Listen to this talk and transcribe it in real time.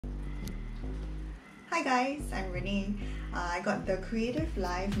Hi guys, I'm Renee. I got the Creative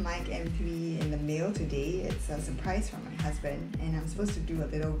Live Mic M3 in the mail today. It's a surprise from my husband and I'm supposed to do a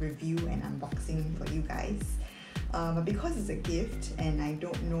little review and unboxing for you guys. But because it's a gift and I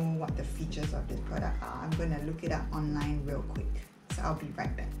don't know what the features of this product are, I'm going to look it up online real quick. So I'll be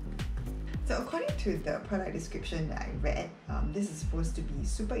right back. So according to the product description that I read, this is supposed to be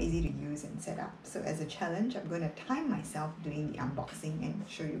super easy to use and set up. So as a challenge, I'm going to time myself doing the unboxing and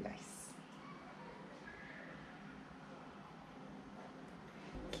show you guys.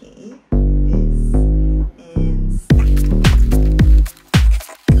 Okay, this and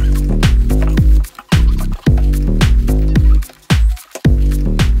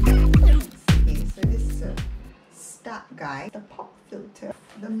okay, so this is a start guide. The pop filter,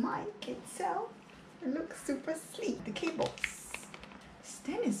 the mic itself, it looks super sleek. The cables.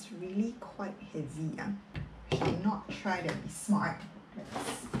 Stand is really quite heavy. I shall not try to be smart.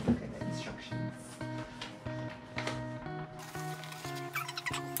 Let's look at the instructions.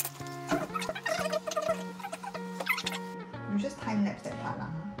 You just time lapse that part.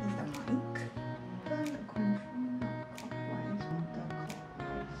 This is the mic. Turn the control clockwise, counterclockwise.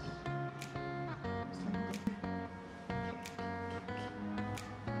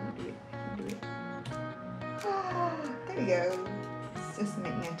 Do it. Ah, there we go. It's just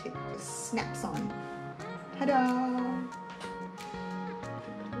magnetic. Just snaps on. Ta-da!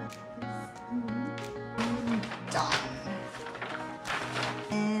 Done.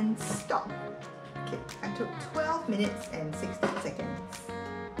 And stop. Okay, I took 12 minutes and 16 seconds.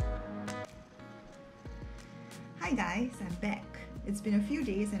 Hi guys, I'm back. It's been a few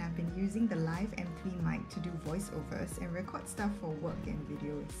days and I've been using the Live M3 mic to do voiceovers and record stuff for work and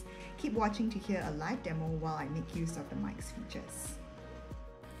videos. Keep watching to hear a live demo while I make use of the mic's features.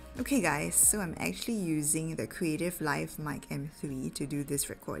 Okay guys, so I'm actually using the Creative Live Mic M3 to do this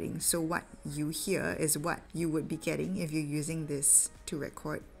recording. So what you hear is what you would be getting if you're using this to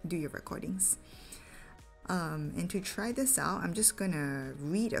do your recordings. And to try this out, I'm just gonna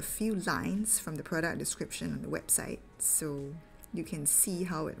read a few lines from the product description on the website so you can see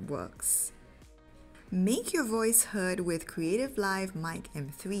how it works. Make your voice heard with Creative Live Mic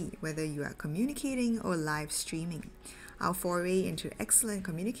M3, whether you are communicating or live streaming. Our foray into excellent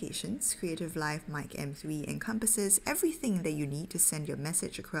communications, Creative Live Mic M3 encompasses everything that you need to send your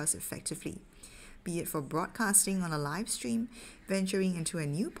message across effectively. Be it for broadcasting on a live stream, venturing into a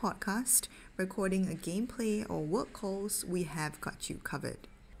new podcast, recording a gameplay or work calls, we have got you covered.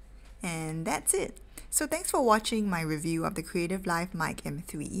 And that's it. So thanks for watching my review of the Creative Live Mic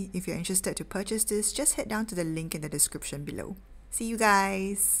M3. If you're interested to purchase this, just head down to the link in the description below. See you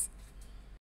guys!